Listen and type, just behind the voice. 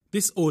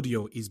This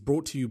audio is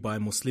brought to you by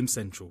Muslim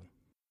Central.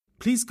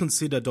 Please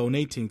consider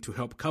donating to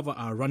help cover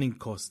our running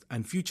costs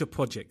and future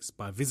projects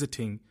by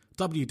visiting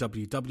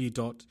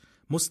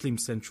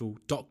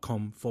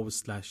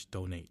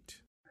www.muslimcentral.com/donate.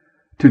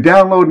 To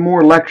download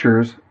more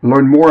lectures,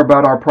 learn more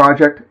about our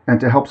project, and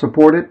to help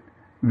support it,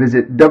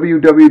 visit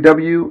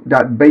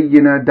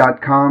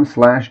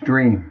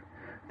www.bayyinah.com/dream.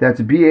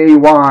 That's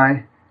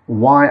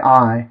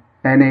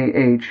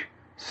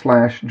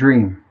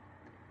BAYYINAH/dream.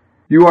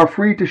 You are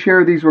free to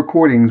share these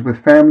recordings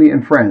with family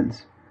and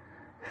friends.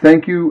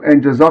 Thank you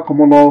and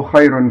jazakumullah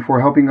khairan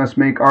for helping us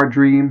make our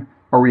dream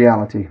a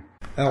reality.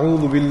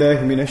 أعوذ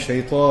بالله من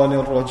الشيطان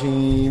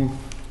الرجيم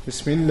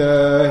بسم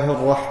الله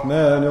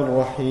الرحمن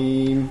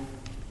الرحيم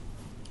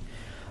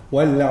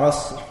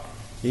والعصر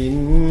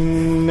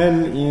إن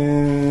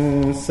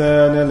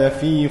الإنسان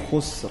لفي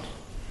خسر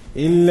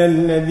إلا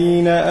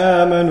الذين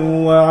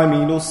آمنوا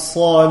وعملوا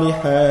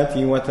الصالحات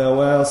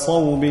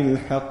وتواصوا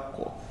بالحق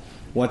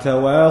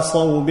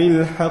وتواصوا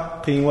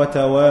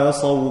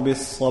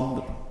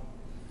بالصبر.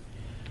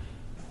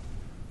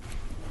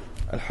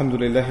 الحمد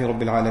لله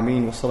رب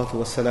العالمين والصلاة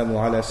والسلام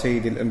على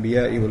سيد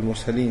الأنبياء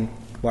والمرسلين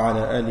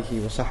وعلى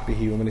آله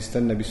وصحبه ومن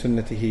استنى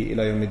بسنته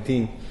إلى يوم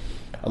الدين.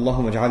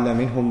 اللهم اجعلنا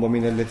منهم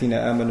ومن الذين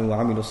آمنوا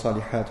وعملوا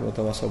الصالحات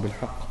وتواصوا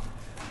بالحق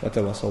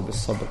وتواصوا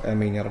بالصبر.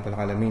 آمين يا رب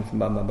العالمين.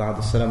 ثم أما بعد.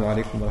 السلام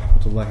عليكم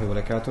ورحمة الله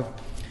وبركاته.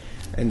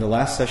 In the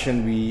last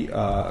session we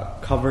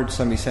covered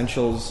some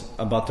essentials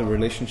about the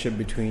relationship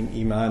between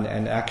Iman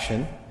and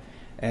action.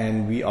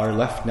 And we are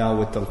left now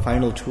with the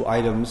final two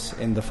items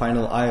in the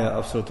final ayah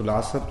of Surah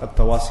Al-Asr,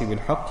 At-Tawasi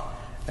bil-Haqq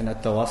and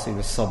At-Tawasi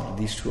bil-Sabr,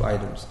 these two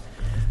items.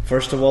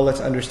 First of all,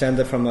 let's understand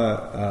that from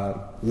a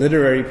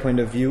literary point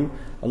of view,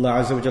 Allah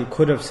Azza wa Jal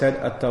could have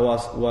said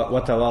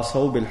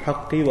وَتَوَاصَوْا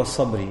بِالْحَقِّ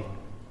وَالصَّبْرِ.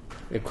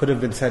 It could have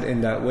been said in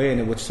that way and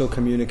it would still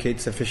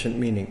communicate sufficient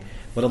meaning.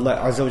 But Allah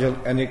Azza wa Jal,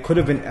 and it could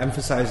have been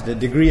emphasized a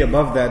degree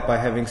above that by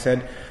having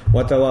said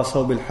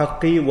وَتَوَاصَوْا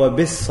بِالْحَقِّ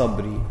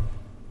وَبِالصَّبْرِ.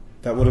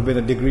 That would have been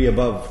a degree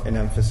above in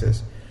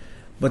emphasis.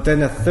 But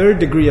then a third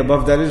degree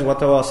above that is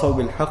وَتَوَاصَوْا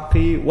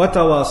بِالْحَقِّ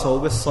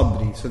وَتَوَاصَوْا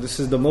بِالصَّبْرِ. So this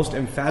is the most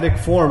emphatic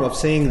form of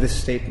saying this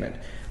statement,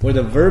 where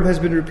the verb has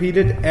been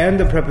repeated and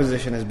the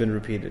preposition has been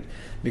repeated.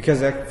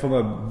 Because from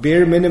a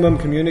bare minimum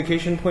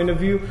communication point of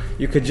view,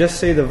 you could just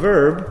say the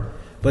verb,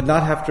 but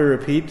not have to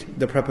repeat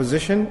the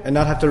preposition and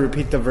not have to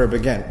repeat the verb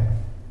again.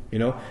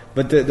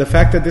 But the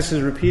fact that this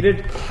is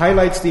repeated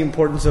highlights the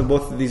importance of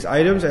both of these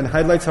items and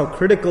highlights how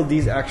critical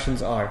these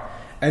actions are.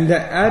 And to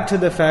add to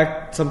the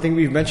fact, something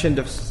we've mentioned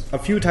a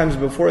few times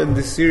before in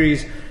this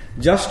series,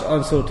 just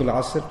on Surah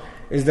Al-Asr,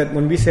 is that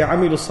when we say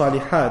عَمِلُوا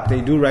الصَّالِحَاتِ,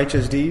 they do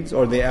righteous deeds,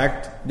 or they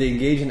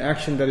engage in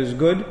action that is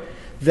good,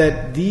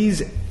 that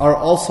these are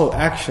also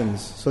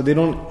actions. So they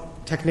don't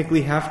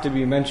technically have to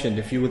be mentioned.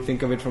 If you would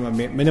think of it from a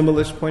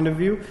minimalist point of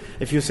view,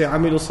 if you say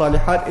عَمِلُوا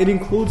الصَّالِحَاتِ, it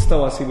includes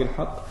tawasi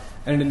bil-haqq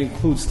and it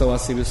includes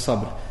tawasi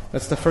bil-sabr.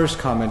 That's the first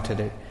comment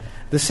today.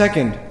 The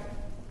second,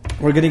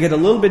 we're going to get a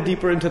little bit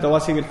deeper into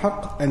tawasi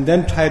bil-haqq and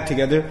then tie it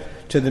together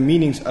to the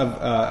meanings of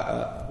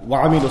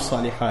وَعَمِلُوا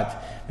الصَّالِحَاتِ.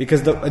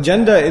 Because the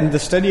agenda in the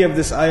study of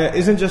this ayah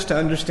isn't just to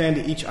understand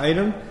each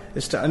item,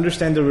 it's to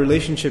understand the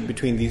relationship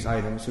between these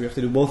items. So we have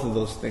to do both of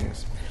those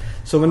things.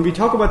 So when we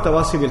talk about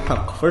tawasi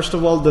bil-haqq, first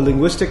of all, the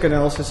linguistic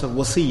analysis of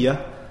wasiyah,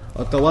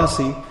 or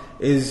tawasi,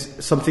 is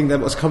something that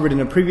was covered in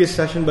a previous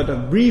session, but a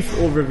brief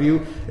overview,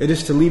 it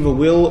is to leave a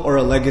will or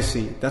a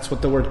legacy. That's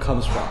what the word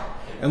comes from.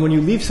 And when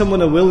you leave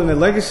someone a will and a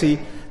legacy,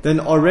 then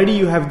already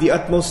you have the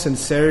utmost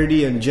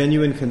sincerity and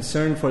genuine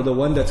concern for the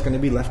one that's going to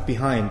be left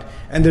behind.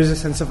 And there's a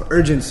sense of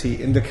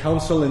urgency in the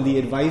counsel and the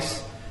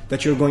advice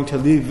that you're going to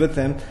leave with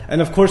them.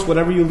 And of course,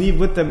 whatever you leave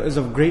with them is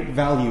of great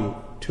value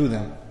to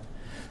them.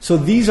 So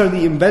these are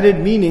the embedded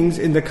meanings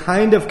in the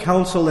kind of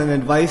counsel and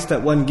advice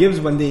that one gives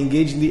when they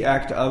engage in the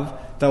act of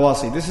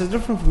tawasi. This is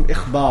different from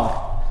ikhbar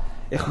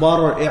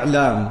or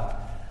i'lam,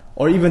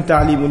 or even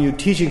ta'lim, when you're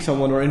teaching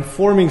someone or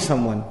informing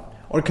someone,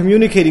 or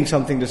communicating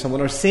something to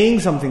someone, or saying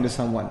something to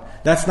someone.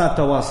 That's not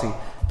tawasi.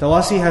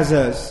 Tawasi has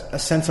a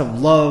sense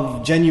of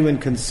love, genuine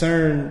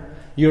concern.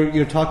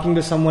 You're talking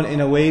to someone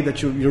in a way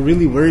that you're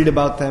really worried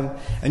about them,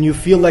 and you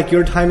feel like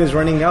your time is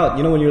running out.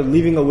 When you're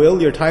leaving a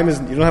will, you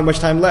don't have much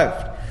time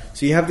left.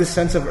 So you have this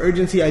sense of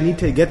urgency. I need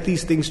to get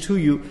these things to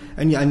you,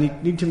 and I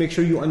need to make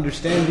sure you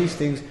understand these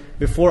things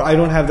before I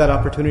don't have that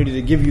opportunity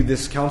to give you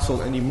this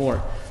counsel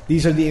anymore.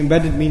 These are the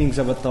embedded meanings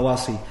of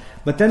at-tawasi.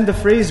 But then the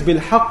phrase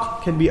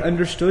bil-haqq can be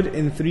understood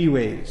in three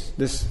ways.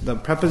 The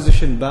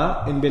preposition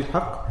ba in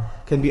bil-haqq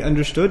can be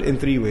understood in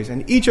three ways.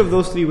 And each of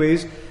those three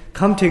ways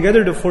come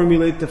together to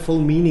formulate the full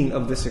meaning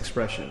of this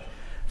expression.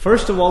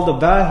 First of all, the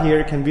ba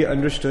here can be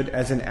understood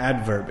as an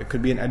adverb. It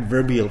could be an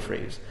adverbial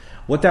phrase.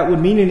 What that would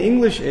mean in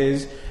English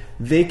is,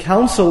 they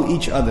counsel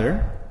each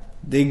other,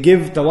 they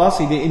give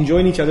tawasi, they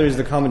enjoin each other is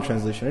the common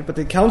translation, right? But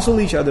they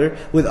counsel each other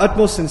with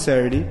utmost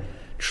sincerity,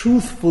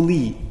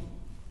 truthfully.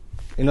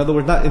 In other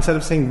words, instead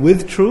of saying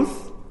with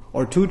truth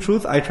or to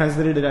truth, I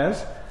translated it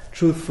as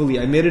truthfully.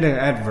 I made it an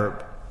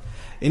adverb.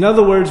 In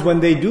other words, when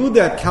they do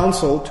that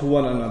counsel to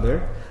one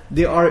another,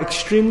 they are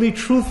extremely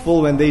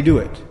truthful when they do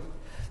it.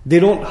 They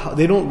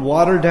don't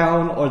water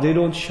down or they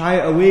don't shy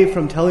away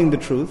from telling the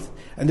truth,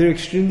 and they're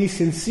extremely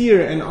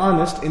sincere and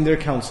honest in their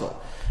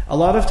counsel. A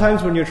lot of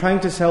times when you're trying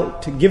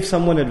to give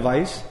someone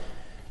advice,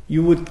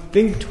 you would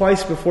think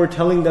twice before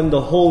telling them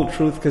the whole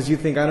truth because you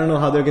think, I don't know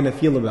how they're going to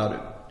feel about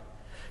it.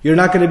 You're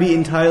not going to be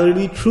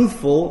entirely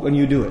truthful when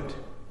you do it.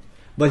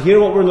 But here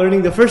what we're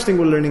learning, the first thing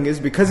we're learning is,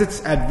 because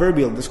it's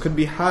adverbial, this could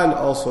be hal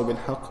also bil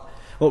haqq.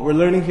 What we're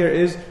learning here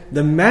is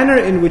the manner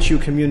in which you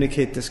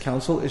communicate this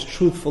counsel is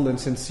truthful and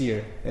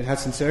sincere. It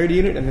has sincerity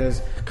in it and it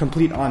has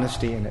complete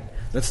honesty in it.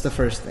 That's the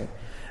first thing.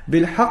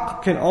 Bil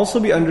haqq can also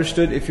be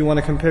understood, if you want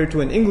to compare it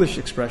to an English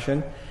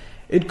expression,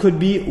 it could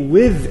be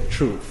with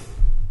truth.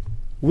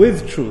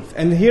 With truth.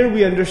 And here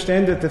we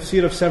understand the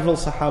tafsir of several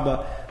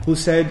Sahaba who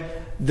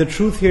said the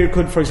truth here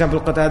could, for example,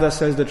 Qatada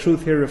says the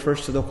truth here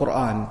refers to the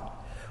Qur'an,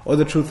 or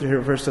the truth here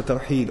refers to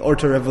Tawheed, or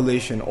to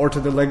revelation, or to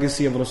the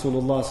legacy of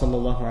Rasulullah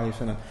sallallahu alaihi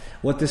wasallam.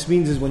 What this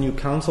means is when you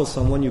counsel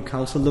someone, you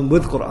counsel them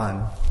with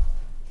Qur'an.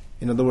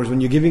 In other words,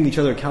 when you're giving each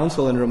other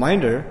counsel and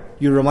reminder,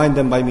 you remind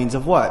them by means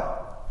of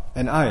what?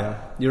 An ayah.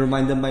 You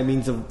remind them by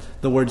means of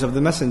the words of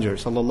the Messenger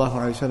sallallahu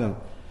alaihi wasallam.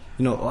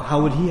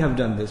 How would he have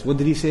done this? What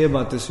did he say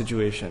about this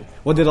situation?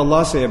 What did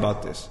Allah say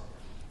about this?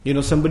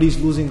 Somebody's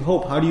losing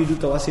hope. How do you do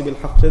tawasi bil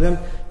haqq to them?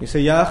 You say,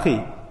 Ya akhi,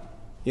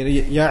 Ya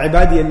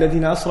ibadi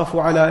alladhina asrafu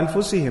ala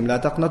anfusihim, la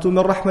taqnatu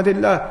min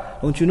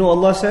rahmatillah. Don't you know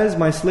Allah says,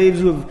 my slaves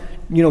who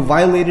have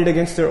violated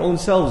against their own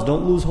selves,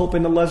 don't lose hope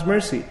in Allah's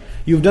mercy.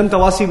 You've done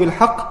tawasi bil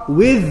haqq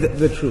with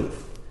the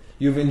truth.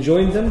 You've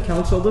enjoined them,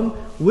 counseled them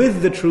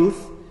with the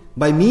truth,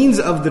 by means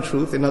of the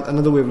truth.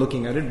 Another way of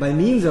looking at it, by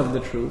means of the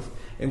truth,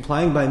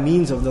 implying by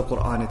means of the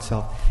Qur'an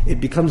itself. It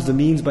becomes the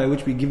means by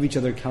which we give each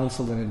other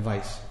counsel and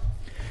advice.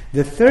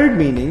 The third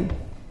meaning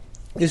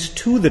is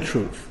to the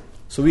truth.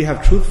 So we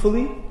have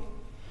truthfully,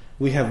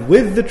 we have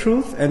with the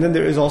truth, and then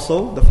there is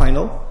also the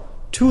final,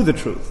 to the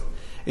truth.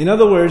 In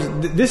other words,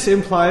 this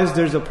implies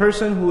there's a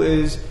person who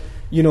is,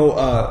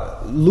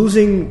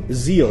 losing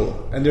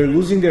zeal, and they're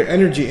losing their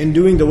energy in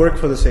doing the work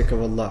for the sake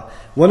of Allah.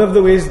 One of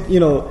the ways,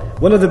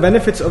 one of the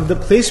benefits of the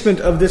placement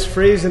of this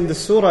phrase in the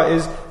surah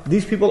is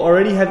these people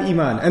already have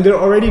iman, and they're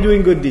already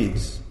doing good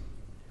deeds,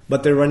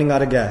 but they're running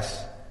out of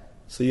gas.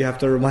 So you have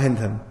to remind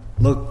them,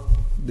 look,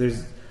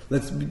 there's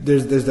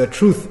the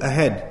truth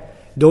ahead.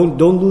 Don't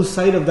lose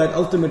sight of that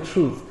ultimate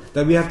truth,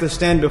 that we have to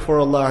stand before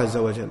Allah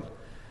Azza wa Jal.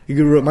 You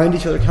can remind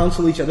each other,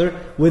 counsel each other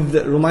with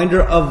the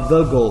reminder of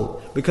the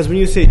goal. Because when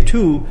you say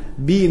to,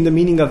 be in the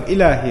meaning of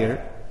ilah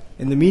here,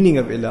 in the meaning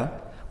of ilah,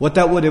 what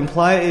that would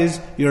imply is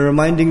you're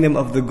reminding them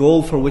of the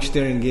goal for which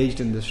they're engaged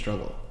in this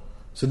struggle.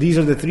 So these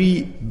are the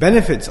three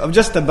benefits of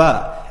just the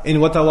ba in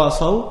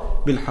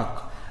watawasaw bil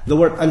haqq. The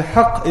word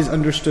al-haq is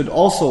understood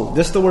also,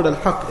 just the word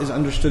al-haq is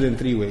understood in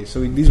three ways. So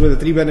these were the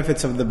three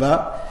benefits of the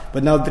ba,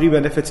 but now three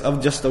benefits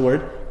of just the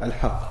word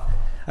al-haq.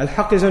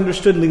 Al-haq is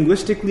understood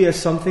linguistically as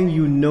something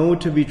you know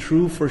to be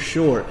true for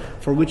sure,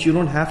 for which you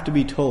don't have to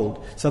be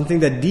told.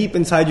 Something that deep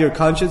inside your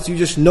conscience, you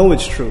just know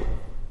it's true.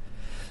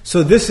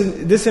 So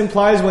this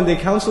implies when they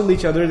counsel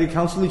each other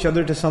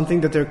to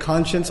something that their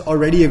conscience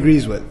already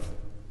agrees with.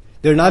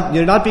 You're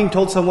not being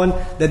told someone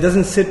that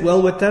doesn't sit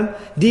well with them.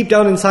 Deep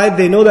down inside,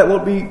 they know that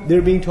what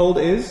they're being told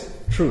is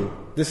true.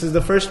 This is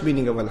the first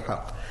meaning of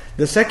al-haq.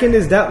 The second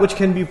is that which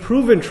can be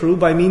proven true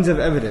by means of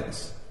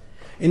evidence.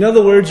 In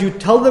other words, you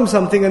tell them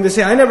something and they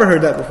say, I never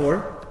heard that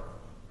before.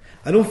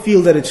 I don't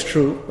feel that it's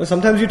true. But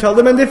sometimes you tell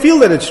them and they feel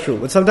that it's true.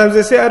 But sometimes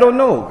they say, I don't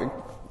know.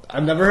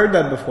 I've never heard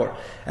that before.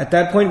 At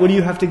that point, what do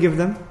you have to give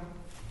them?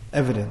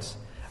 Evidence.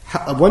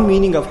 One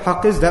meaning of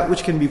haqq is that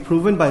which can be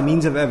proven by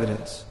means of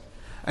evidence.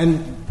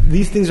 And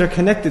these things are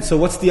connected. So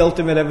what's the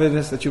ultimate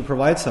evidence that you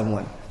provide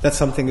someone that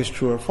something is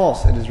true or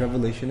false? It is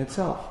revelation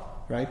itself,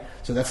 right?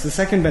 So that's the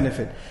second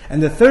benefit.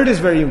 And the third is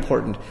very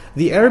important.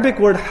 The Arabic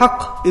word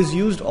haqq is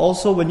used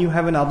also when you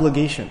have an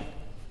obligation.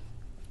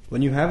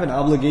 When you have an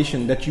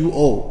obligation that you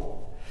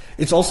owe.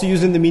 It's also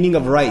used in the meaning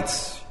of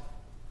rights.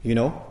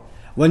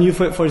 When you,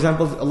 for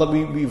example,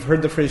 we've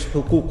heard the phrase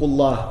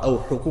huququllah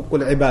or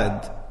huququl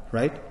ibad,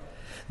 right?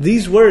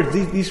 These words,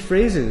 these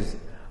phrases,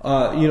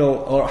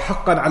 or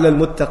haqqan ala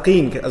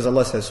al-muttaqeen, as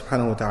Allah says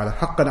subhanahu wa ta'ala,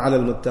 haqqan ala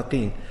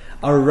al-muttaqeen,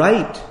 a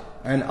right,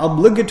 an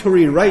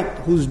obligatory right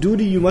whose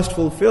duty you must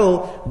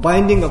fulfill,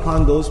 binding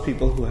upon those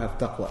people who have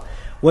taqwa.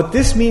 What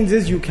this means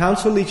is you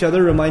counsel each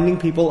other, reminding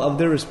people of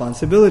their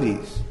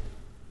responsibilities.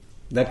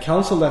 That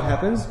counsel that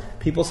happens,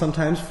 people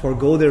sometimes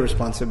forego their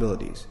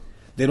responsibilities.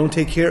 They don't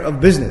take care of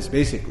business,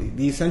 basically.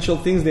 The essential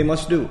things they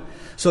must do.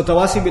 So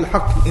tawasi bil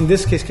haqq in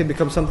this case can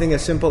become something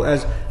as simple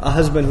as a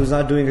husband who's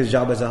not doing his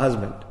job as a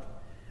husband.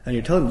 And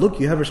you tell him,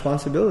 look, you have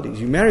responsibilities.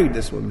 You married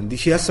this woman.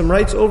 She has some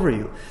rights over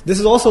you.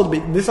 This also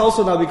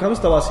now becomes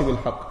tawasi bil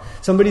haqq.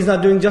 Somebody's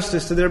not doing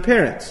justice to their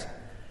parents.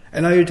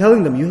 And now you're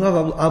telling them, you have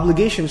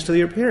obligations to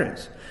your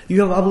parents.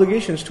 You have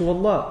obligations to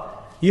Allah.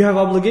 You have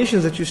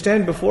obligations that you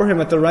stand before Him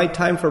at the right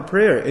time for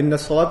prayer. Inna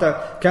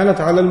salata kanat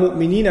ala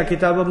al-mu'minina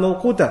kitaban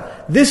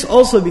mawquta. This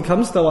also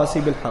becomes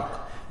tawasi bil haqq.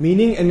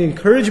 meaning an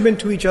encouragement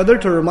to each other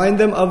to remind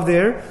them of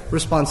their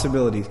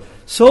responsibilities.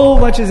 So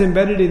much is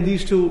embedded in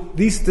these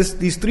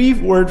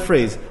three-word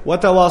phrase,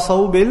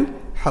 وَتَوَاصَوْا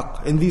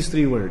بِالْحَقِّ, in these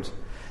three words.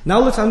 Now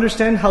let's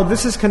understand how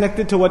this is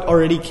connected to what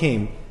already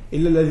came.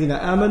 إِلَّا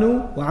الَّذِينَ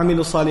آمَنُوا وَعَمِلُوا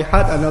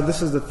الصَّالِحَاتِ. And now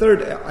this is the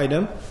third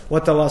item,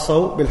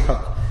 وَتَوَاصَوْا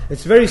بِالْحَقِّ.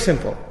 It's very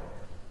simple.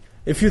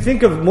 If you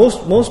think of,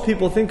 most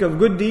people think of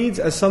good deeds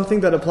as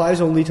something that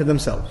applies only to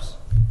themselves.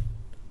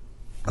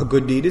 A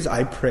good deed is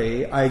I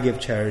pray, I give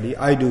charity,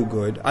 I do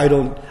good, I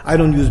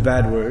don't use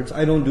bad words,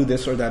 I don't do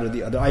this or that or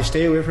the other. I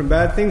stay away from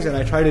bad things and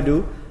I try to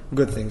do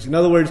good things. In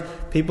other words,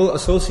 people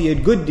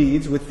associate good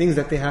deeds with things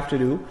that they have to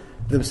do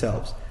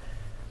themselves.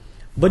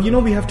 But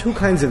we have two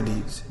kinds of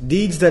deeds.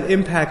 Deeds that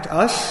impact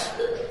us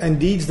and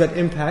deeds that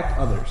impact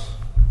others.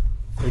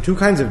 There are two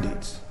kinds of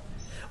deeds.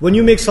 When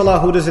you make salah,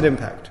 who does it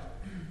impact?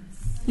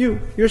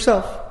 You,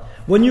 yourself.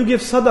 When you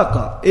give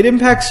sadaqah, it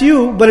impacts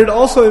you, but it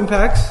also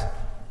impacts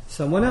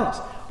someone else.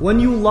 When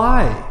you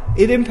lie,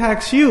 it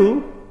impacts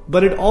you,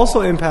 but it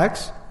also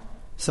impacts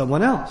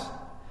someone else.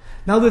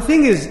 Now the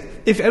thing is,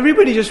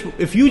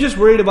 if you just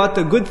worried about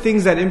the good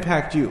things that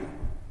impact you,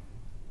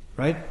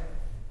 right?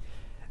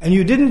 And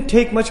you didn't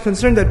take much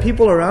concern that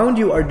people around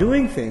you are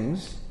doing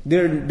things,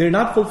 they're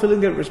not fulfilling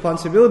their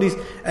responsibilities,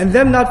 and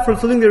them not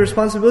fulfilling their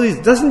responsibilities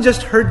doesn't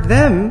just hurt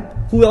them,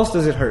 who else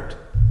does it hurt?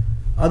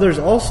 Others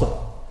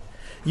also.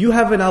 You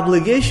have an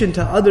obligation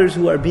to others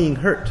who are being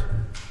hurt.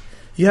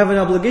 You have an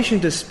obligation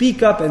to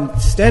speak up and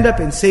stand up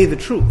and say the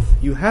truth.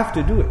 You have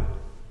to do it.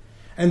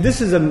 And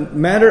this is a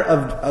matter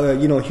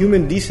of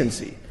human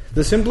decency.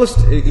 The simplest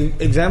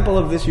example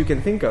of this you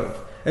can think of.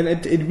 And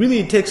it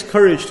really takes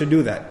courage to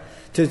do that.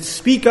 To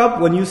speak up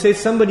when you say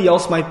somebody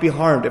else might be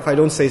harmed if I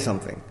don't say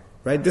something.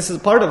 Right? This is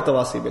part of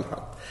tawasi bil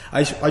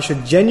haqq. I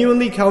should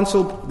genuinely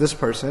counsel this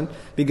person,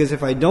 because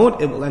if I don't,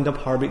 it will end up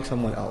harming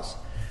someone else.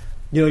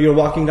 You're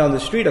walking down the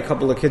street, a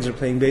couple of kids are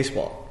playing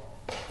baseball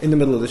in the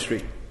middle of the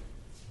street.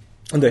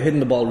 And they're hitting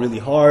the ball really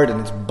hard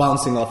and it's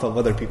bouncing off of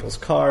other people's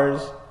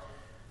cars.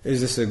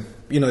 Is this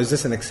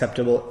an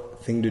acceptable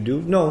thing to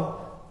do? No.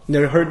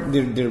 They're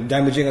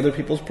damaging other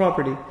people's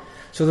property.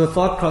 So the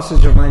thought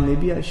crosses your mind,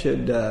 maybe I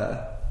should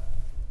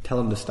tell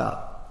them to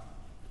stop.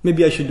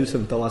 Maybe I should do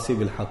some tawasi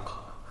bil haqq.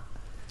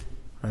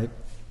 Right?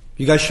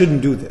 You guys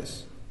shouldn't do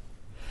this.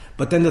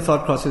 But then the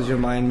thought crosses your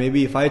mind,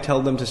 maybe if I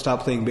tell them to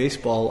stop playing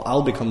baseball,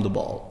 I'll become the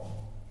ball.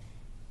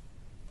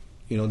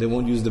 They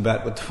won't use the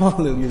bat with the ball,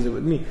 they'll use it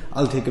with me.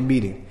 I'll take a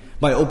beating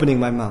by opening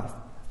my mouth.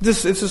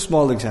 It's a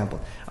small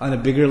example. On a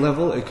bigger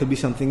level, it could be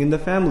something in the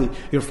family.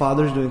 Your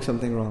father's doing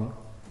something wrong.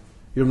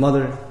 Your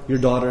mother, your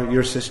daughter,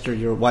 your sister,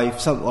 your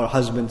wife, or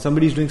husband,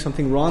 somebody's doing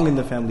something wrong in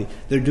the family.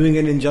 They're doing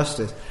an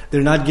injustice.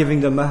 They're not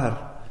giving the mahr,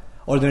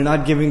 or they're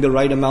not giving the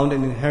right amount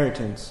in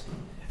inheritance.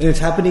 And it's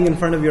happening in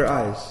front of your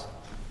eyes.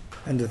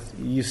 And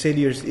you say to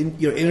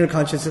your inner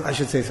conscience, I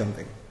should say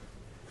something.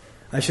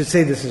 I should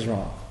say this is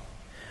wrong.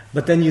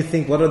 But then you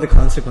think, what are the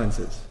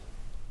consequences?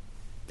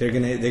 I'm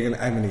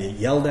gonna get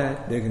yelled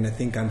at. They're gonna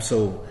think I'm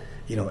so,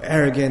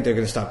 arrogant. They're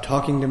gonna stop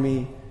talking to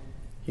me.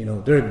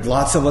 There are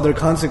lots of other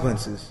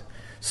consequences.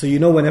 So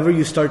whenever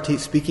you start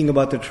speaking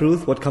about the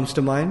truth, what comes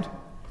to mind?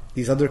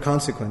 These other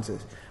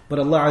consequences. But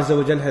Allah Azza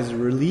wa Jal has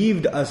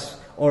relieved us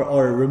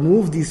or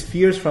removed these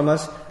fears from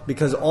us,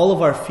 because all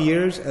of our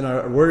fears and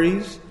our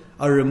worries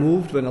are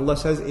removed when Allah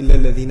says,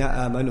 إِلَّا الَّذِينَ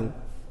آمَنُوا.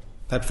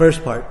 That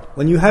first part.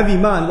 When you have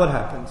iman, what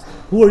happens?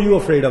 Who are you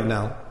afraid of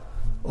now?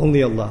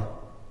 Only Allah.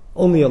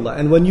 Only Allah.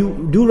 And when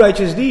you do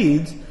righteous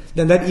deeds,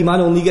 then that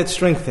iman only gets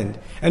strengthened.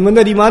 And when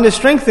that iman is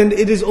strengthened,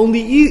 it is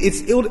only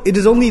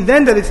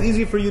then that it's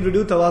easy for you to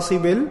do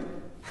tawasi bil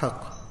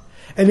haqq.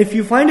 And if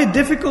you find it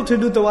difficult to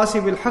do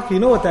tawasi bil haqq, you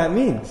know what that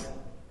means?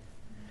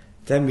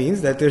 That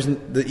means that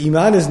the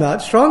iman is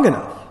not strong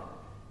enough.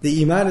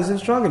 The iman isn't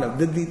strong enough.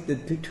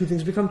 The two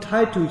things become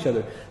tied to each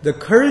other. The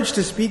courage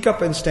to speak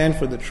up and stand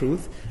for the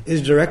truth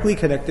is directly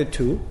connected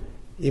to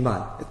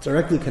iman. It's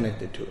directly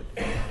connected to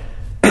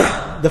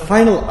it. The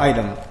final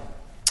item,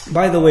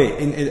 by the way,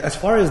 as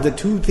far as the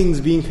two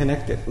things being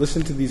connected,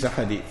 listen to these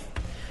ahadith.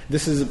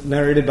 This is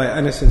narrated by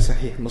Anas in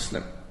Sahih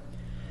Muslim.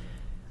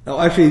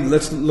 Now actually,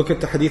 let's look at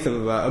the hadith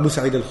of Abu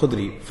Sa'id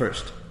al-Khudri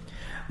first.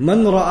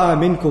 مَنْ رَأَى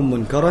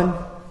مِنْكُمْ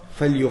مُنْكَرًا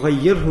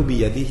فَلْيُغَيِّرْهُ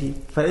بِيَدِهِ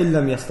فَإِنْ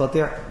لَمْ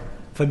يَسْتَطِعْ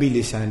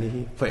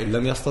فبلسانه فإن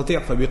لم يستطع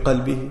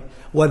فبقلبه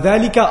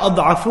وذلك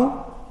أضعف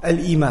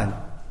الإيمان.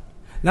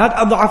 Not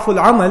أضعف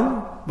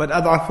العمل, but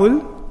أضعف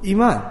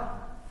الإيمان.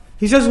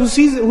 He says,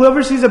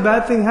 whoever sees a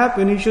bad thing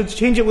happen, he should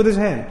change it with his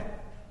hand.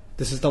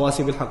 This is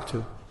tawasi bil haqq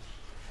too.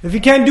 If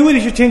he can't do it,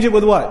 he should change it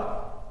with what?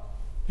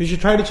 He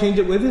should try to change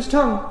it with his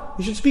tongue.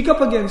 He should speak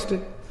up against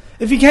it.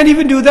 If he can't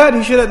even do that,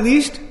 he should at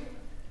least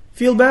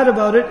feel bad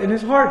about it in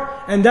his heart.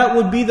 And that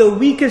would be the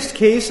weakest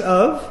case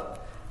of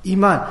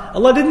iman.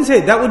 Allah didn't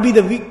say that would be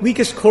the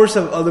weakest course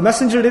of the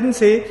Messenger didn't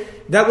say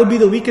that would be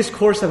the weakest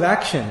course of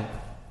action.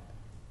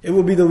 It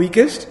would be the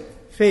weakest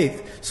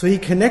faith. So He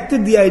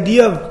connected the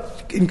idea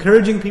of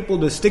encouraging people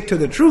to stick to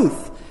the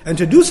truth and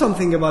to do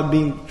something about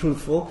being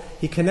truthful.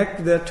 He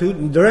connected that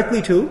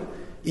directly to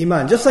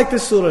Iman. Just like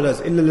this surah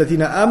does. إِلَّا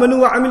الَّذِينَ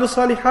آمَنُوا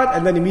وَعَمِلُوا الصَّالِحَاتِ,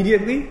 and then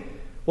immediately,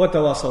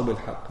 وَتَوَاصَوْا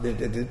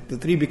بِالْحَقِّ. The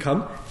three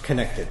become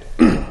connected.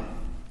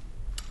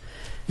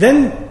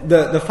 Then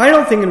the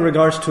final thing in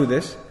regards to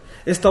this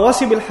is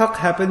tawasi bil haqq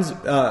happens,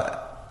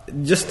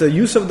 just the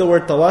use of the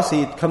word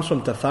tawasi, it comes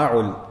from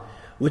tafa'ul,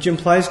 which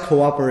implies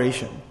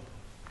cooperation.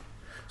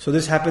 So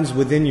this happens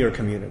within your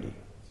community.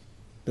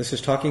 This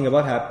is talking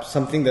about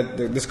something that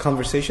this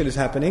conversation is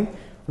happening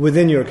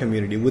within your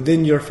community,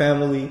 within your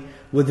family,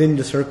 within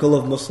the circle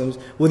of Muslims,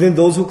 within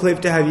those who claim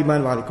to have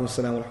iman, wa alaikum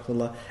assalam wa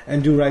rahmatullah,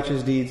 and do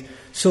righteous deeds.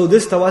 So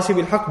this tawasi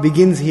bil haqq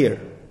begins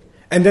here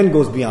and then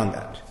goes beyond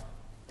that.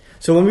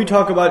 So when we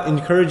talk about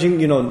encouraging,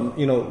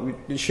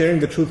 sharing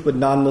the truth with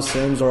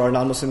non-Muslims or our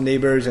non-Muslim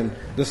neighbors and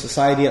the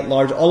society at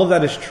large, all of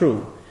that is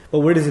true. But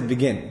where does it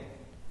begin?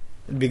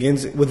 It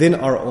begins within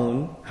our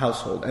own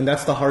household. And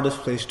that's the hardest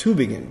place to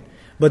begin.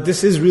 But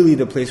this is really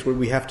the place where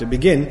we have to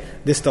begin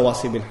this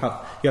tawasi bil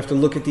haqq. You have to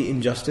look at the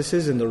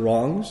injustices and the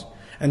wrongs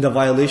and the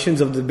violations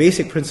of the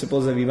basic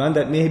principles of iman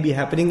that may be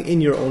happening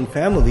in your own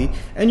family,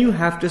 and you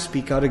have to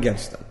speak out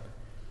against them.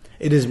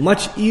 It is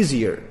much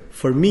easier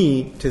for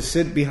me to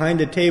sit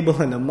behind a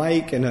table and a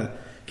mic and a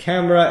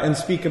camera and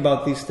speak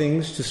about these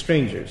things to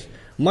strangers.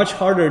 Much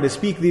harder to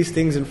speak these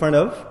things in front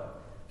of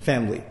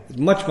family. It's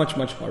much, much,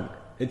 much harder.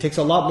 It takes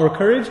a lot more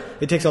courage.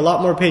 It takes a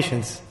lot more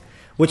patience.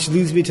 Which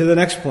leads me to the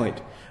next point.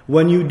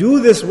 When you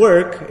do this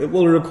work, it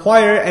will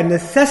require and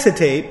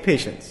necessitate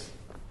patience.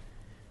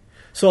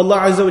 So Allah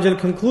Azza wa Jal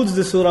concludes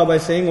the surah by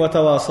saying,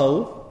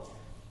 وَتَوَاصَوْا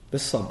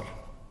بِالصَّبْرِ.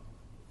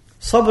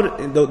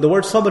 Sabr, the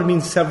word sabr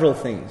means several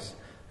things.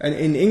 And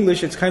in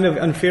English, it's kind of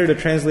unfair to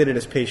translate it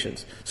as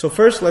patience. So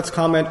first, let's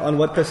comment on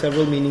what the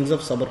several meanings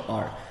of sabr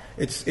are.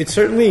 It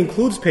certainly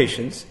includes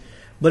patience,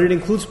 but it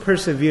includes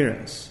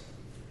perseverance.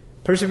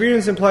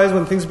 Perseverance implies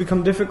when things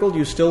become difficult,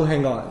 you still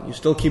hang on. You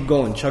still keep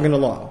going, chugging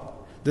along.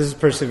 This is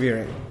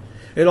persevering.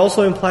 It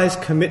also implies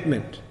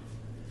commitment.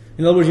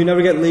 In other words, you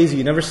never get lazy,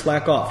 you never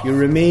slack off. You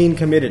remain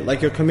committed,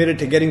 like you're committed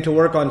to getting to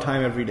work on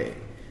time every day.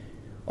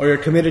 Or you're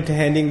committed to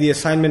handing the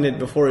assignment in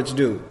before it's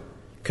due.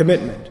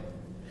 Commitment.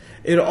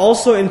 It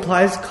also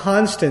implies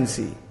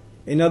constancy.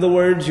 In other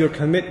words, your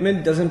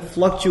commitment doesn't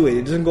fluctuate.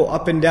 It doesn't go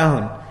up and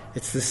down.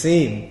 It's the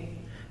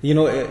same. Ibn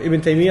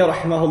Taymiyyah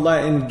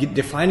rahimahullah, in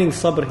defining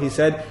sabr, he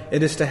said,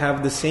 it is to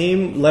have the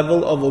same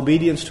level of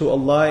obedience to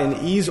Allah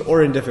in ease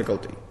or in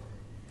difficulty.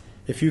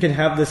 If you can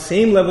have the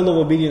same level of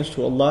obedience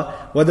to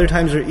Allah, whether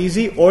times are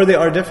easy or they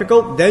are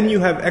difficult, then you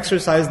have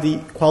exercised the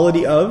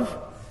quality of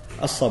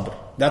as-sabr.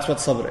 That's what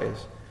sabr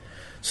is.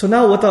 So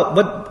now,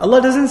 but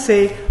Allah doesn't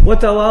say,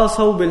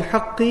 وَتَوَاصَوْا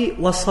بِالْحَقِّ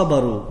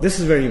وَصَبَرُوا. This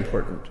is very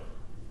important.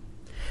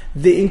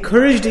 They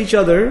encouraged each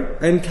other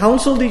and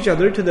counseled each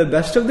other to the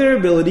best of their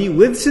ability,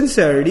 with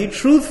sincerity,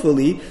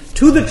 truthfully,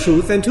 to the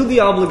truth and to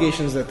the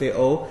obligations that they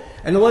owe.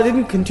 And Allah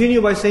didn't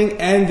continue by saying,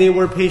 and they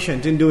were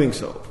patient in doing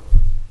so.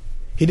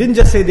 He didn't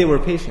just say they were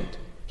patient.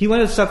 He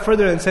went a step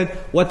further and said,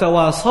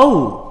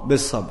 وَتَوَاصَوْا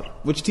بِالصَّبْرِ,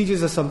 which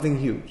teaches us something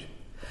huge.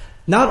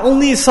 Not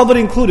only is sabr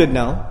included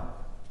now,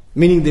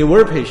 meaning they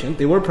were patient,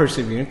 they were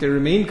perseverant, they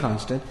remained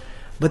constant,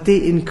 but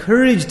they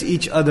encouraged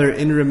each other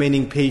in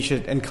remaining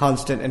patient and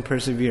constant and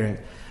persevering.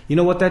 You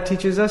know what that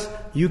teaches us?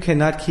 You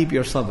cannot keep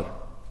your sabr.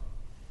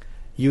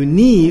 You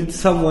need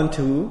someone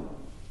to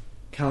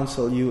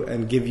counsel you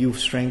and give you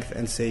strength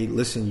and say,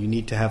 listen, you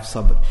need to have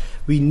sabr.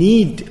 We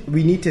need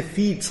to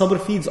feed, sabr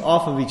feeds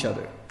off of each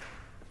other.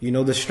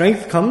 The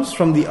strength comes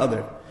from the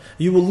other.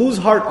 You will lose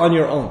heart on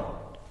your own.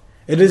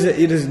 It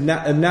is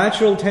a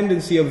natural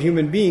tendency of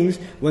human beings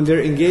when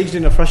they're engaged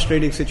in a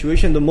frustrating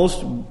situation. The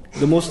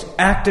most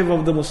active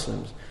of the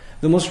Muslims,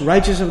 the most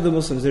righteous of the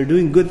Muslims, they're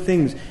doing good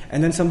things,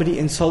 and then somebody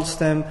insults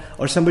them,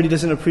 or somebody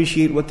doesn't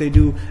appreciate what they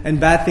do,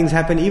 and bad things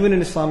happen even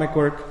in Islamic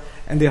work,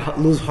 and they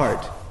lose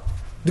heart.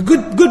 The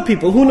good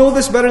people who know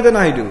this better than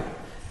I do.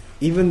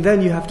 Even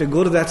then you have to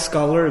go to that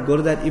scholar, go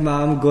to that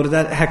imam, go to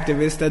that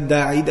activist, that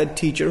da'i, that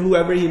teacher,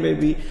 whoever he may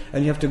be,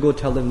 and you have to go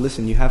tell them,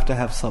 listen, you have to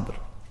have sabr.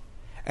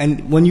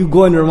 And when you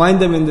go and remind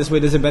them in this way,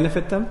 does it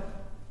benefit them?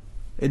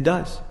 It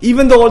does.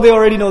 Even though they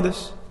already know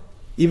this.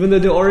 Even though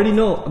they already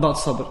know about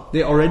sabr.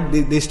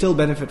 They still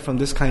benefit from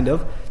this kind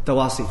of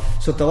tawasi.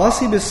 So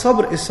tawasi bis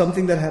sabr is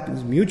something that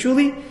happens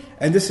mutually.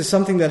 And this is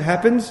something that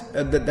happens,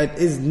 that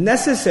is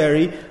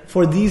necessary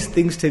for these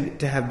things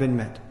to have been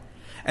met.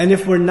 And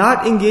if we're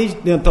not engaged,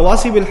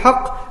 tawasi bil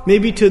haqq may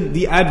be to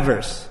the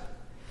adverse.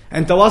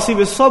 And tawasi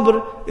bil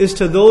sabr is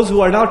to those who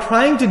are now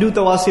trying to do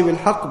tawasi bil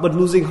haqq but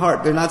losing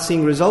heart. They're not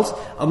seeing results.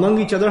 Among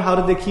each other, how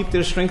do they keep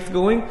their strength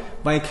going?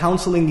 By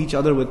counseling each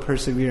other with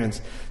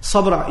perseverance.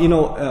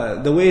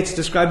 Sabr, the way it's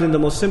described in the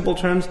most simple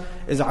terms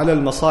is ala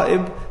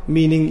al-masa'ib,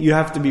 meaning you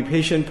have to be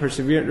patient,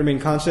 perseverant, remain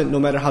constant no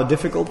matter how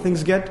difficult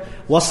things get.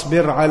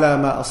 Wasbir ala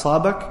ma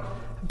asabak.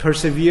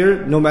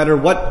 Persevere no matter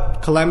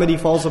what calamity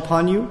falls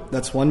upon you.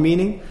 That's one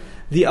meaning.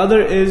 The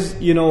other is,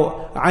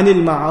 anil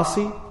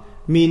ma'asi,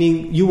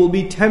 meaning you will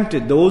be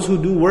tempted. Those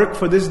who do work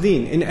for this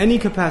deen in any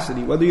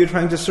capacity, whether you're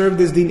trying to serve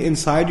this deen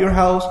inside your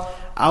house,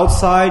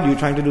 outside, you're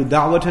trying to do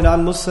da'wah to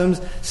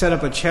non-Muslims, set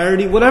up a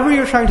charity, whatever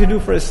you're trying to do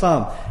for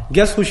Islam.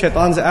 Guess who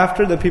shaitan's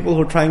after? The people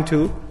who are trying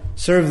to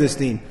serve this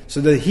deen.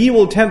 So that he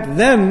will tempt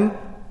them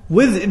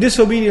with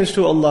disobedience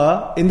to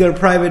Allah in their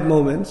private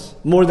moments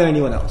more than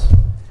anyone else.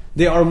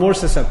 They are more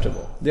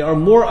susceptible. They are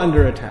more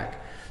under attack.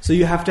 So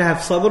you have to have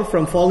sabr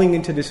from falling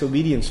into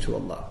disobedience to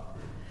Allah.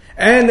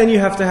 And then you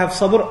have to have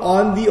sabr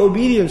on the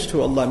obedience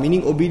to Allah,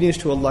 meaning obedience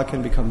to Allah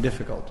can become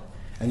difficult.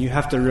 And you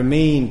have to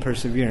remain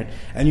perseverant.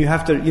 And you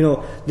have to,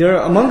 there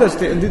are among us,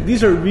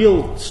 these are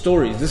real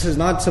stories. This is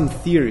not some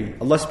theory.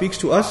 Allah speaks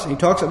to us, He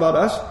talks about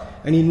us,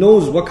 and He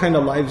knows what kind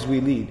of lives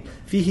we lead.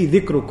 فِيهِ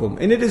ذِكْرُكُمْ.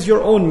 And it is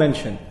your own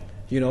mention.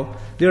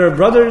 There are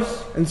brothers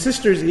and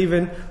sisters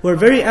even who are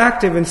very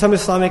active in some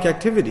Islamic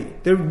activity.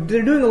 They're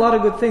doing a lot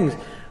of good things.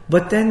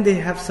 But then they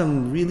have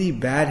some really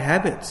bad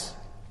habits.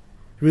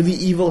 Really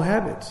evil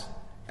habits.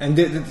 And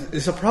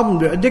it's a problem.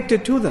 They're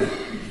addicted to them.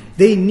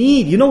 They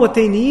need, what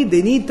they need?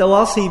 They need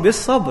tawasi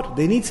bis sabr.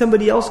 They need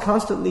somebody else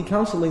constantly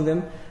counseling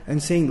them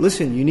and saying,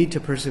 listen, you need to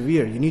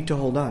persevere. You need to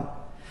hold on.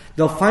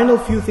 The final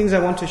few things I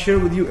want to share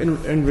with you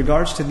in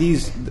regards to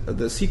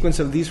the sequence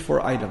of these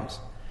 4 items.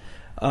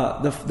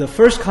 The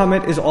first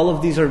comment is all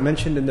of these are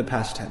mentioned in the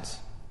past tense.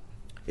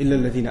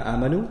 إِلَّا الَّذِينَ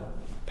آمَنُوا,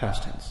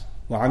 past tense.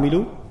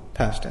 وَعَمِلُوا,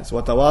 past tense.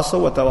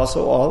 وَتَوَاصَوْا,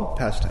 all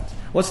past tense.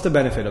 What's the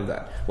benefit of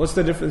that? What's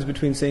the difference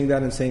between saying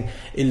that and saying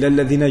إِلَّا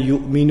الَّذِينَ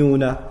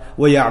يُؤْمِنُونَ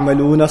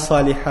وَيَعْمَلُونَ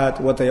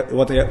الصَّالِحَاتِ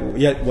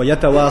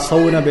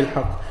وَيَتَوَاصَوْنَ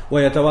بِالْحَقِّ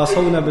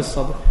وَيَتَوَاصَوْنَ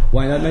بِالصَّبْرِ?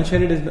 Why not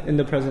mention it in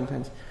the present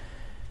tense?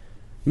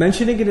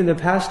 Mentioning it in the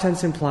past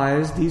tense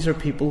implies these are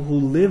people who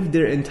lived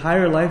their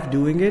entire life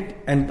doing it,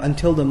 and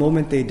until the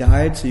moment they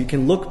died. So you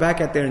can look back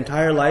at their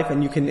entire life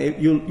and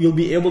you'll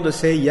be able to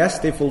say, yes,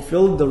 they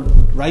fulfilled the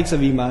rights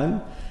of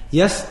Iman.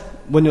 Yes,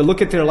 when you look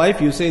at their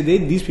life, you say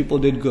these people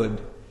did good.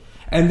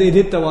 And they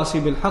did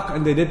tawasi bil haqq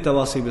and they did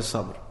tawasi bil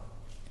sabr.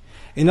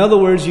 In other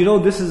words,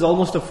 this is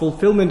almost a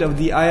fulfillment of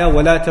the ayah,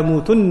 وَلَا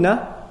تَمُوتُنَّ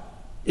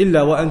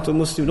إِلَّا وَأَنْتُمْ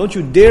مُسْلِمُونَ. Don't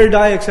you dare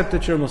die except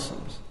that you're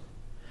Muslims.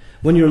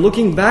 When you're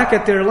looking back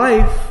at their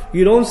life,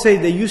 you don't say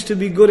they used to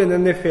be good and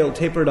then they failed,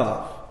 tapered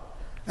off.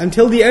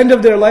 Until the end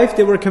of their life,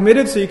 they were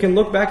committed, so you can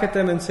look back at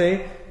them and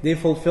say, they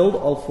fulfilled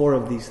all 4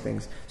 of these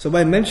things. So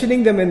by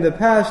mentioning them in the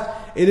past,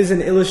 it is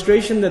an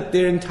illustration that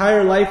their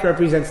entire life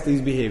represents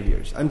these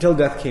behaviors, until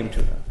death came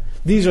to them.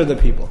 These are the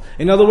people.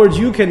 In other words,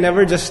 you can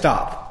never just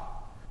stop.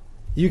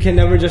 You can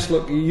never just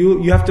look,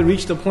 you have to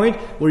reach the point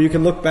where you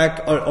can look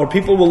back, or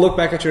people will look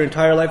back at your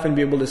entire life and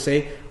be able to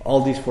say,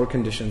 all these 4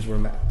 conditions were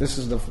met. This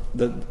is the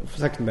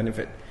second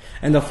benefit.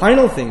 And the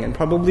final thing, and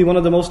probably one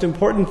of the most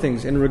important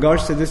things in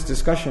regards to this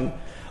discussion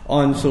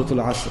on Surah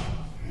Al-Asr,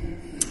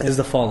 is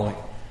the following.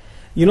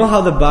 You know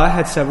how the ba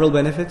had several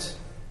benefits?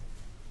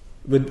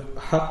 With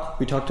haqq,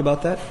 we talked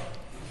about that.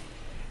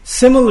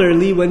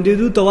 Similarly, when they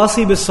do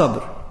tawasi bis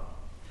sabr,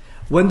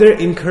 when they're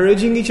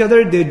encouraging each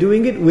other, they're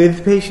doing it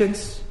with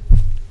patience.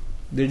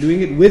 They're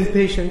doing it with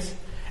patience.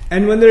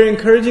 And when they're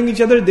encouraging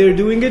each other, they're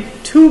doing it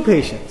to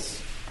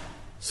patience.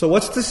 So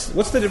what's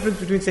the difference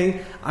between saying,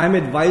 I'm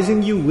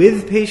advising you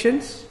with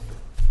patience,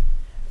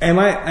 and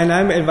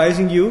I'm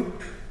advising you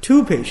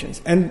to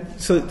patience? And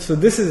so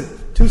this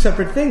is 2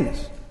 separate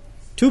things.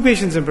 To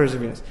patience and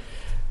perseverance.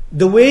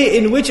 The way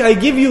in which I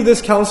give you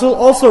this counsel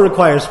also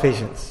requires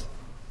patience.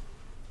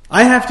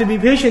 I have to be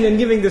patient in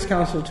giving this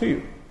counsel to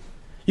you.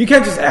 You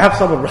can't just have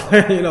sabr,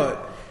 brother,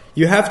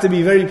 You have to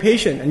be very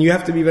patient and you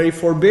have to be very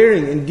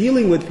forbearing in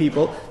dealing with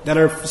people that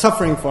are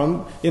suffering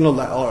from,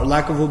 or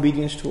lack of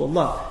obedience to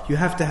Allah. You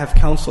have to have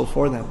counsel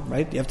for them,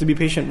 right? You have to be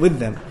patient with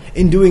them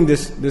in doing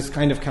this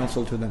kind of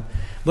counsel to them.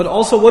 But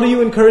also, what are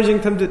you encouraging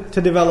them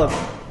to develop?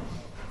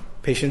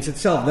 Patience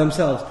itself,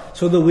 themselves.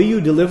 So the way you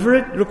deliver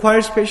it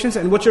requires patience,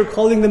 and what you're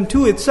calling them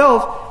to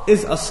itself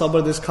is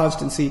as-sabr, this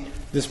constancy,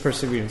 this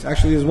perseverance.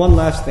 Actually, there's one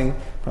last thing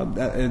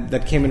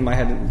that came in my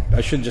head, and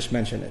I should just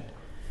mention it.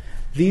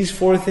 These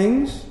 4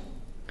 things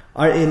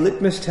are a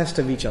litmus test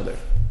of each other.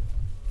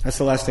 That's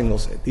the last thing we'll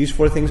say. These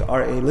 4 things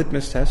are a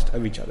litmus test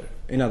of each other.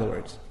 In other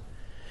words,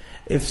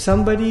 if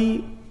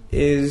somebody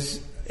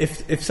loses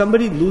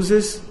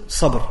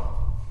sabr,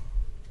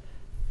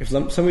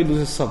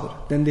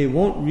 then they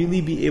won't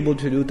really be able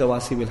to do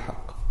tawasi bil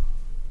haqq.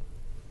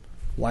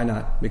 Why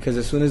not? Because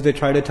as soon as they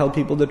try to tell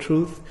people the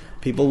truth,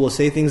 people will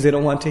say things they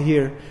don't want to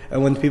hear.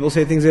 And when people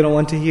say things they don't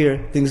want to hear,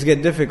 things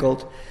get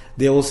difficult.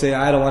 They will say,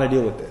 I don't want to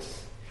deal with this.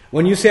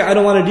 When you say, I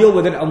don't want to deal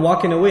with it, I'm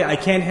walking away, I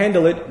can't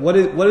handle it, what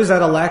is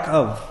that a lack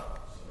of?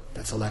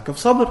 That's a lack of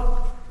sabr.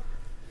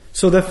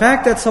 So the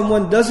fact that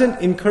someone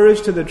doesn't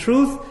encourage to the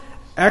truth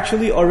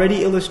actually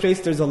already illustrates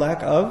there's a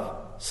lack of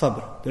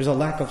sabr. There's a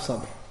lack of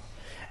sabr.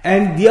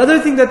 And the other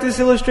thing that this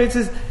illustrates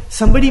is,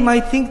 somebody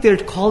might think they're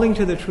calling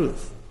to the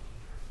truth,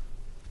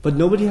 but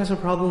nobody has a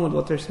problem with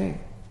what they're saying.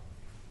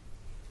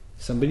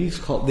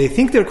 They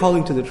think they're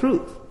calling to the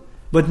truth,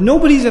 but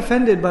nobody's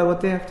offended by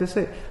what they have to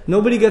say.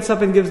 Nobody gets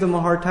up and gives them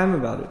a hard time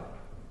about it.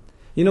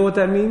 You know what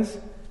that means?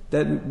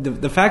 That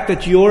the fact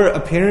that your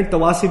apparent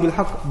tawasi bil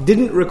haqq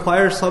didn't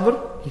require sabr,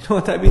 you know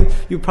what that means?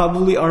 You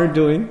probably aren't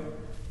doing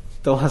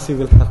tawasi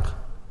bil haqq.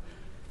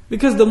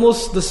 Because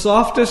the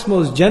softest,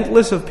 most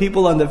gentlest of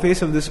people on the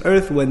face of this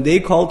earth, when they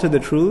called to the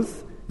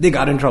truth, they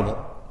got in trouble.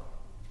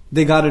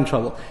 They got in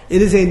trouble.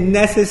 It is a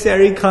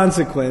necessary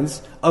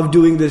consequence of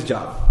doing this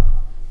job.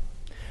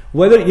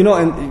 Whether,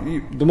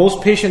 and the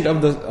most patient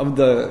of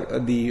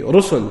the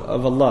Rusul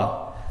of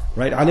Allah,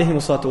 right? Alayhi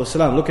salatu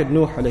wasalam. Look at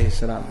Nuh alayhi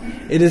salam.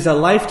 It is a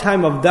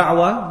lifetime of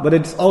da'wah, but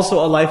it's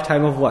also a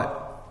lifetime of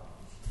what?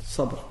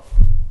 Sabr.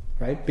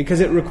 Right? Because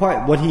it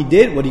required, what he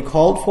did, what he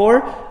called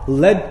for,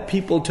 led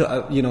people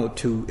to,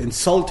 to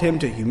insult him,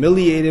 to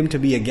humiliate him, to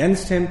be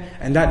against him,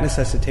 and that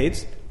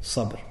necessitates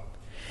sabr.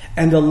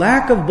 And the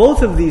lack of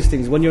both of these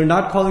things, when you're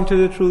not calling to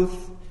the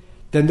truth,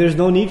 then there's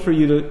no need for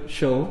you to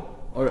show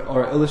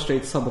or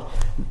illustrate sabr.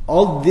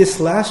 All this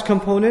last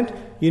component,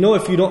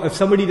 if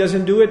somebody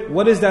doesn't do it,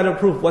 what is that a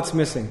proof? What's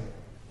missing?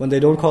 When they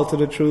don't call to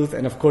the truth,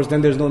 and of course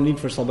then there's no need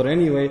for sabr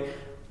anyway,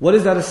 what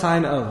is that a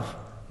sign of?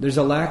 There's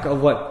a lack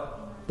of what?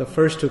 The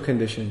first two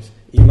conditions,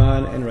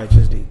 iman and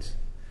righteous deeds.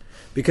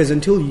 Because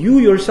until you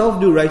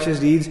yourself do righteous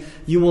deeds,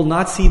 you will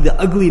not see the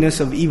ugliness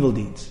of evil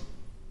deeds.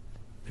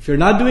 If you're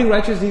not doing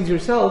righteous deeds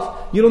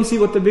yourself, you don't see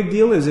what the big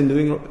deal is in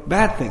doing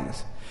bad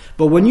things.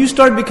 But when you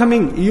start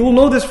becoming, you will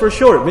know this for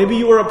sure. Maybe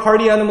you were a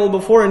party animal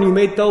before and you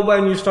made tawbah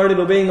and you started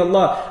obeying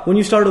Allah. When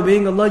you start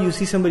obeying Allah, you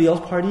see somebody else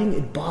partying,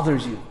 it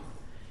bothers you.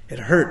 It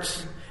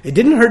hurts. It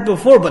didn't hurt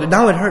before, but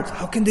now it hurts.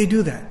 How can they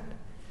do that?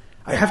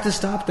 I have to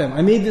stop them.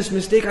 I made this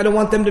mistake. I don't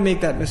want them to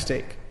make that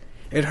mistake.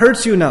 It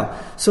hurts you now.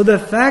 So the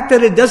fact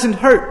that it doesn't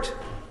hurt,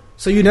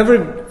 so you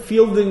never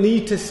feel the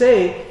need to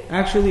say,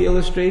 actually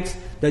illustrates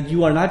that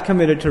you are not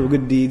committed to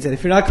good deeds. And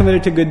if you're not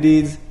committed to good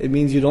deeds, it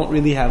means you don't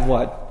really have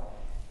what?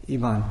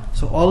 Iman.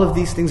 So all of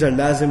these things are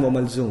lazim wa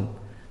malzoom.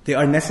 They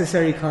are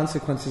necessary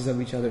consequences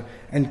of each other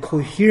and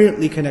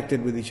coherently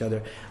connected with each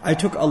other. I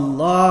took a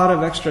lot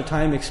of extra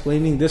time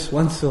explaining this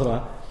one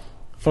surah.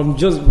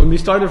 When we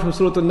started from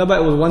Surah Al-Naba,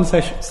 it was one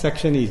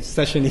session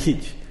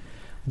each.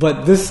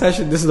 But this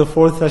is the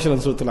fourth session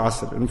on Surah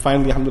Al-Asr. And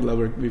finally,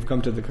 alhamdulillah, we've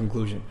come to the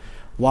conclusion.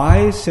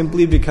 Why?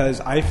 Simply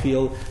because I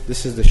feel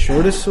this is the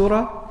shortest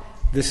surah.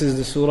 This is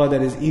the surah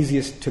that is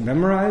easiest to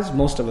memorize.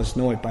 Most of us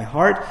know it by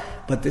heart.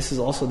 But this is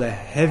also the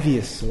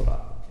heaviest surah.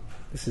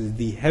 This is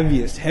the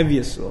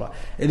heaviest surah.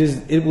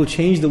 It will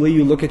change the way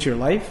you look at your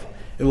life.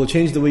 It will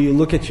change the way you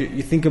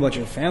you think about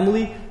your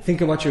family,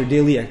 think about your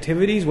daily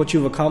activities, what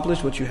you've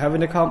accomplished, what you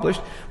haven't accomplished.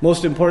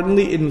 Most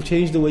importantly, it will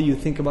change the way you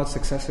think about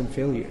success and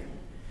failure.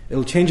 It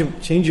will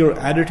change your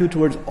attitude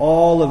towards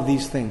all of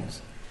these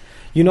things.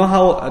 You know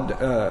how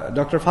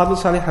Dr. Fadl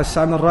Salih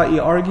Hassan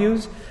al-Ra'i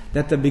argues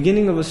that the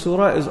beginning of a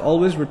surah is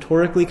always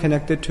rhetorically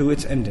connected to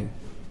its ending.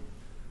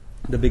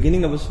 The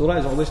beginning of a surah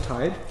is always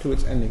tied to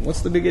its ending.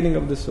 What's the beginning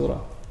of the surah?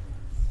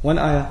 One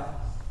ayah,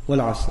 wal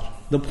asr.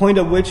 The point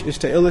of which is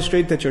to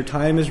illustrate that your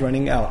time is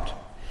running out.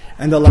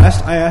 And the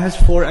last ayah has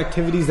 4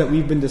 activities that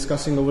we've been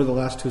discussing over the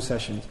last 2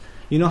 sessions.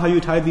 You know how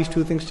you tie these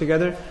 2 things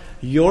together?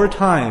 Your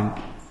time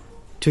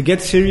to get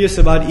serious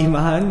about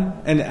iman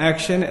and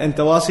action and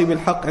tawasi bil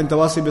haqq and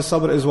tawasi bil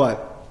sabr is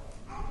what?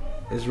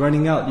 Is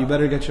running out. You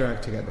better get your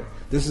act together.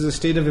 This is a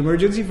state of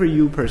emergency for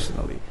you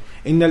personally.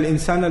 Innal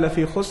insana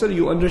lafi khusr,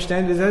 you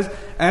understand it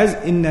as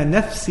inna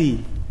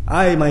nafsi,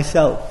 I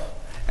myself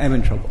am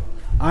in trouble.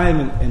 I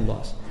am in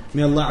loss.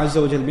 May Allah Azza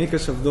wa Jal make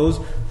us of those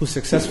who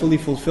successfully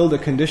fulfill the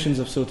conditions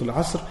of Surah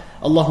Al-Asr.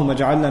 Allahumma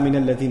ja'alna min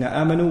alladhina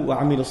amanu wa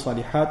amilu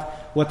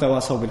salihat wa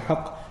tawasaw bil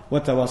haqq wa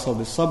tawasaw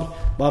bil sabr.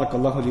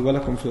 Barakallahu li wa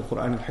lakum fil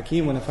Qur'an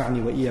al-Hakim wa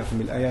nafa'ani wa iyyakum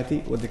bil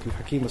ayati wa dhikr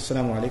al-Hakim.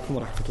 Wassalamu alaikum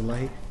wa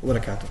rahmatullahi wa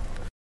barakatuh.